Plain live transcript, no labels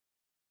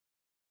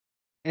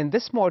In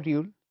this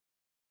module,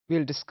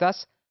 we'll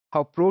discuss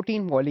how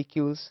protein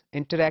molecules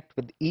interact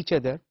with each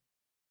other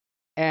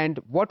and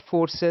what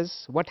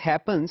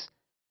happens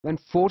when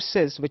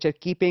forces which are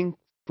keeping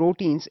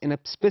proteins in a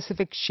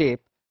specific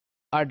shape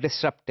are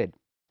disrupted.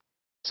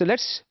 So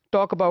let's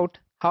talk about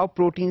how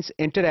proteins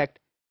interact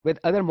with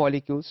other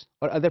molecules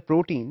or other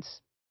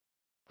proteins.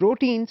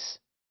 Proteins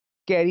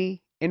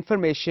carry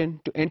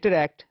information to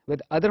interact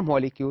with other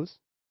molecules,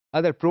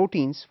 other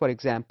proteins, for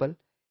example,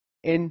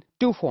 in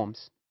two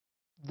forms: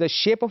 the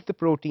shape of the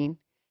protein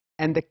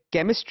and the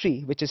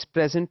chemistry which is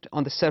present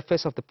on the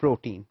surface of the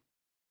protein.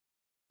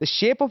 The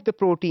shape of the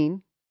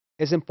protein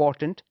is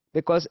important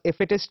because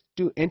if it is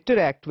to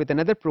interact with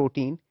another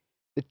protein,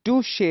 the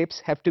two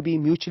shapes have to be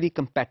mutually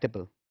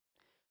compatible,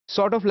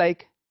 sort of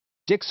like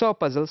jigsaw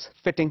puzzles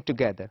fitting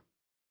together.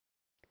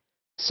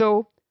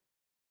 So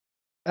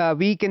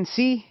we can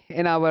see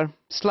in our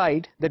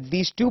slide that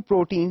these two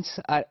proteins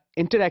are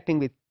interacting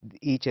with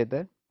each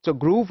other. So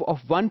groove of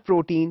one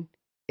protein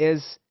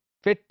is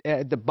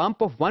the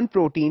bump of one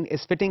protein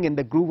is fitting in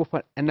the groove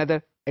of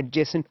another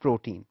adjacent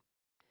protein.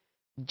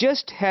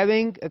 Just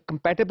having a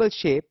compatible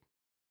shape,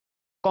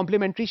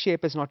 complementary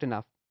shape is not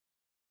enough.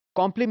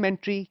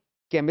 Complementary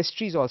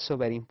chemistry is also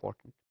very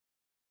important.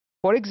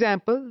 For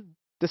example,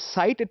 the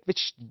site at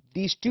which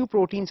these two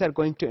proteins are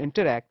going to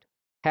interact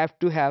have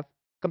to have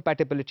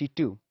compatibility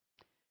too.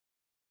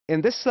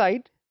 In this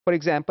slide, for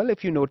example,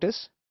 if you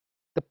notice,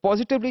 the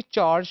positively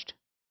charged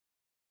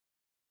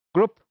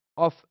group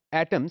of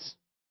atoms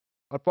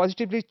or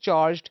positively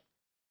charged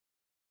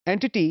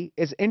entity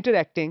is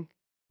interacting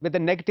with a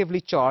negatively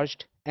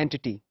charged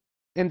entity.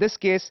 In this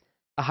case,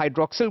 a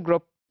hydroxyl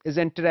group is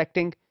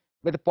interacting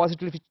with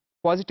a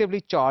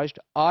positively charged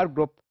R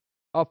group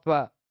of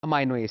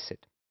amino acid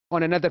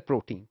on another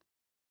protein.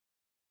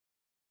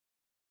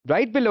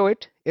 Right below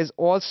it is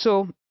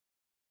also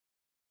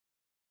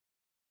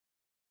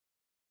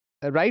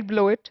right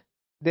below it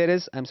there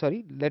is, I'm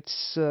sorry,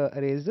 let's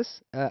erase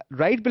this.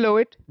 Right below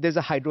it there's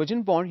a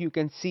hydrogen bond. You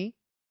can see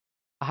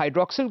a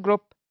hydroxyl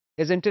group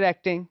is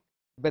interacting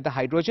with the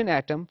hydrogen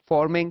atom,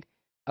 forming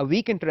a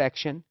weak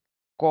interaction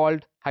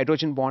called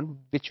hydrogen bond,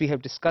 which we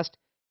have discussed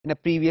in a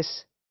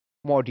previous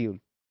module.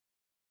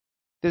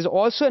 There's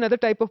also another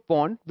type of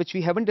bond which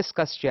we haven't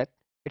discussed yet.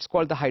 It's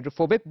called the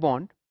hydrophobic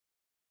bond.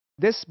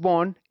 This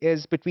bond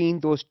is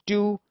between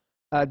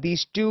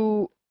these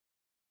two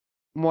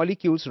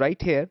molecules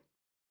right here.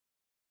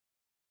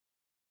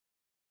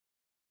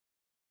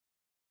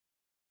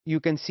 You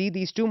can see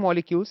these two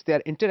molecules, they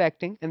are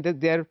interacting, and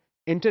they're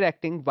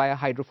interacting via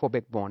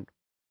hydrophobic bond.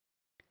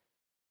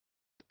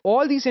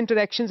 All these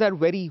interactions are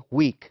very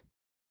weak,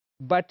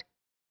 but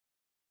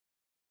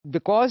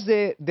because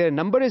their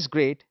number is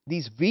great,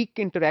 these weak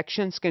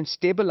interactions can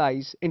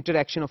stabilize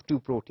interaction of two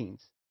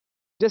proteins.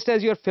 Just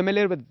as you're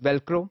familiar with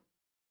Velcro,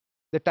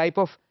 the type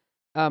of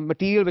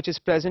material which is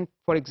present,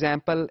 for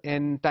example,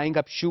 in tying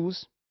up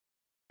shoes,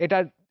 it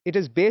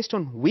is based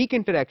on weak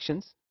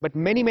interactions, but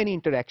many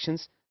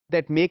interactions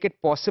that make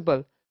it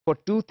possible for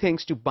two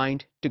things to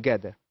bind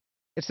together.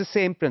 It's the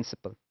same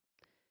principle.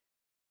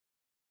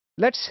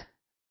 Let's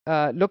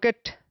look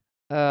at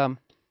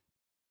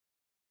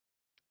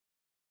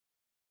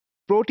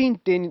protein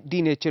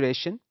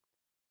denaturation.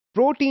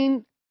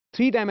 Protein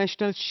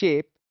three-dimensional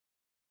shape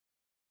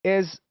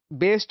is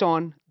based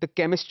on the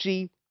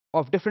chemistry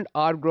of different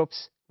R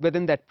groups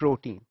within that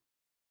protein.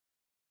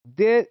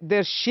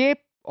 Their shape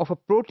of a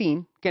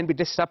protein can be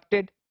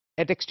disrupted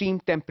at extreme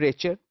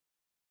temperature.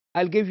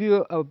 I'll give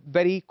you a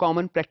very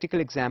common practical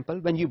example.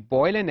 When you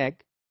boil an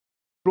egg,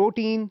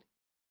 protein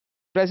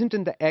present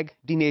in the egg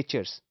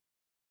denatures,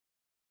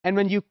 and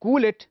when you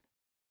cool it,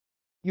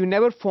 you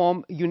never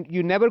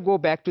go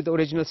back to the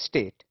original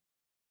state.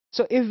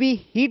 So if we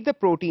heat the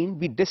protein,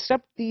 we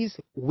disrupt these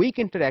weak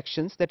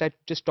interactions that I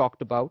just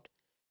talked about,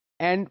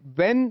 and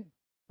when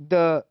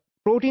the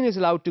protein is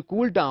allowed to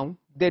cool down,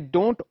 they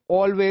don't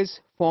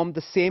always form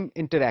the same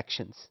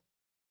interactions.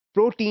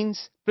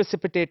 Proteins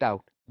precipitate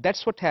out.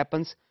 That's what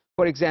happens,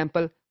 for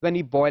example, when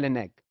we boil an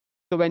egg.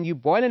 So when you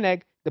boil an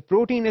egg, the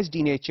protein is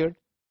denatured.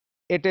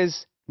 It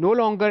is no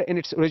longer in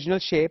its original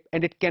shape,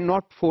 and it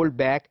cannot fold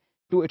back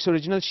to its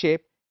original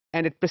shape,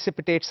 and it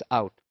precipitates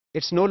out.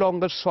 It's no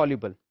longer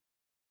soluble.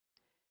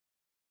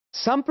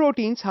 Some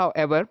proteins,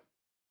 however,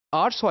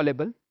 are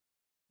soluble.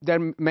 There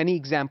are many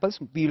examples.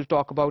 We'll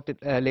talk about it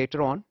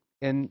later on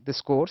in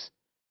this course.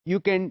 You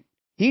can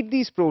heat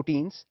these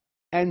proteins,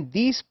 and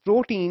these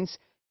proteins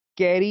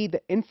carry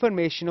the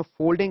information of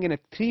folding in a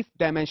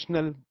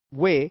three-dimensional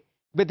way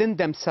within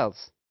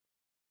themselves.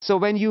 So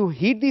when you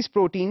heat these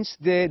proteins,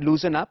 they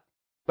loosen up,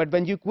 but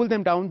when you cool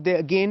them down, they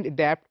again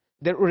adapt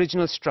their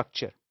original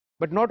structure.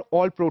 But not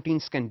all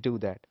proteins can do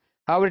that.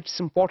 However, it's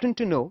important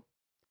to know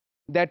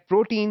that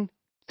protein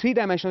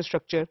three-dimensional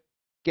structure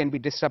can be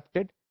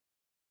disrupted.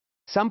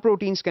 Some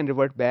proteins can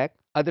revert back,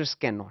 others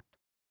cannot.